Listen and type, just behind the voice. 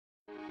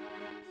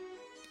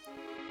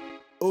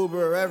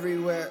Uber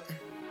everywhere.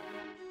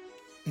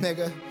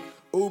 Nigga,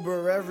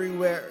 Uber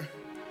everywhere.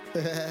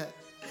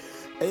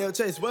 Hey, yo,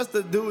 Chase, what's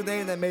the dude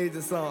name that made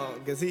the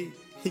song? Cause he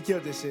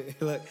killed this shit.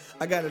 Look,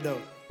 I gotta know.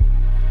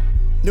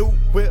 New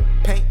whip,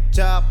 paint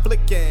job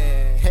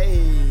flicking.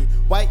 Hey,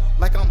 white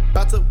like I'm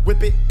about to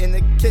whip it in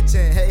the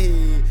kitchen.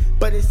 Hey,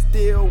 but it's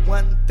still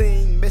one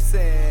thing missing.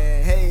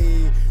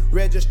 Hey,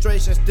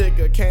 registration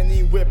sticker, can't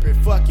even whip it.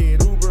 Fuck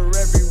it, Uber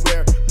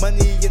everywhere.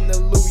 Money in the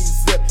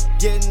Louis zip.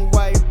 Getting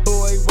white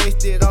boy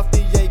wasted off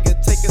the Jaeger.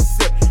 Take a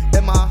sip.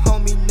 And my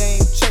homie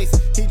named Chase,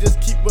 he just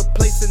keep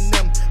replacing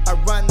them.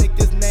 Ironic,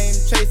 his name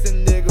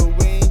chasing, nigga.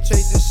 We ain't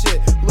chasing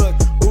shit. Look,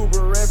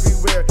 Uber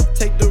everywhere.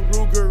 Take the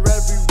Ruger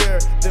everywhere.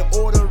 Then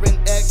order in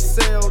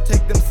Excel.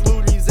 Take them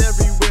slooties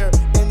everywhere.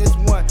 And this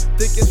one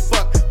thick as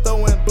fuck,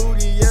 throwing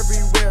booty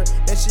everywhere.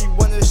 And she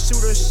wanna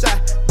shoot a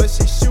shot, but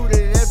she shoot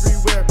it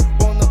everywhere.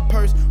 Want a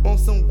purse, want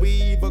some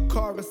weave, a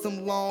car with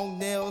some long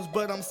nails.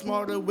 But I'm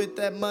smarter with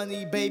that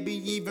money,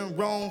 baby. Even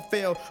wrong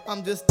fail.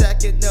 I'm just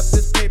stacking up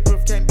this paper.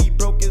 Can't be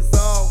broke as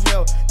all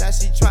hell. Now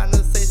she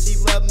tryna say she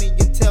love me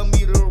and tell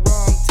me the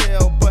wrong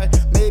tale. But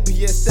maybe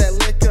it's that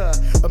liquor,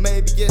 or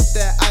maybe it's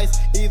that ice.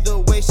 Either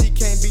way, she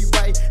can't be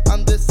right.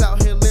 I'm just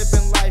out here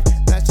living life.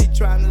 Now she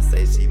tryna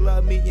say she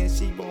love me and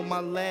she want my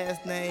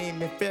last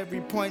name. If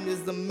every point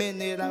is a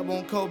minute, I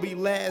want Kobe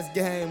last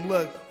game.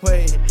 Look,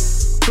 wait.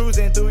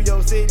 Cruising through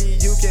your city,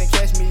 you can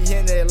catch me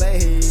in LA.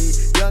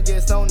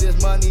 Youngest on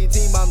this money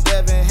team, I'm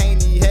Devin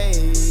Haney.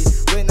 Hey,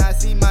 when I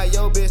see my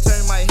yo bitch,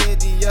 turn my head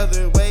the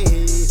other way.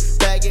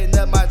 Bagging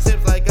up my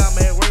tips like I'm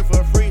at work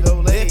for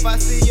Frito-Lay. If I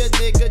see a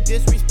nigga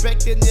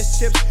disrespecting this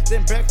chips,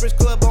 then Breakfast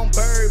Club on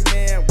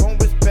Birdman won't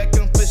respect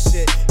him for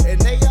shit. And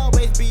they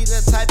always be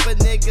the type of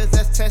niggas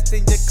that's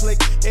testing your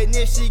click. And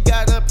if she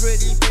got a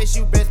pretty face,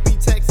 you best be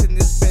texting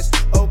this bitch.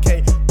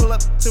 Okay, pull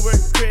up to her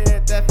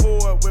crib, that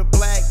Ford with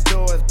black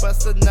doors.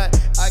 Bust a nut,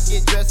 I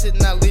get dressed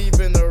and I leave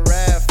in the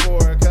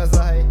RAV4. Cause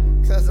I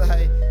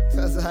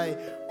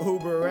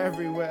Uber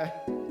everywhere.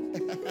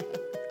 You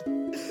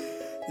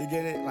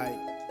get it? Like,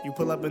 you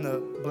pull up in a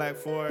black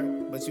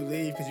Ford, but you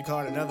leave cause you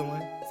called another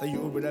one. So you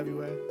Ubered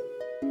everywhere.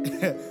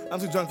 I'm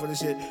too drunk for this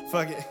shit.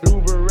 Fuck it.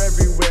 Uber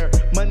everywhere.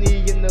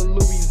 Money in the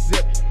Louis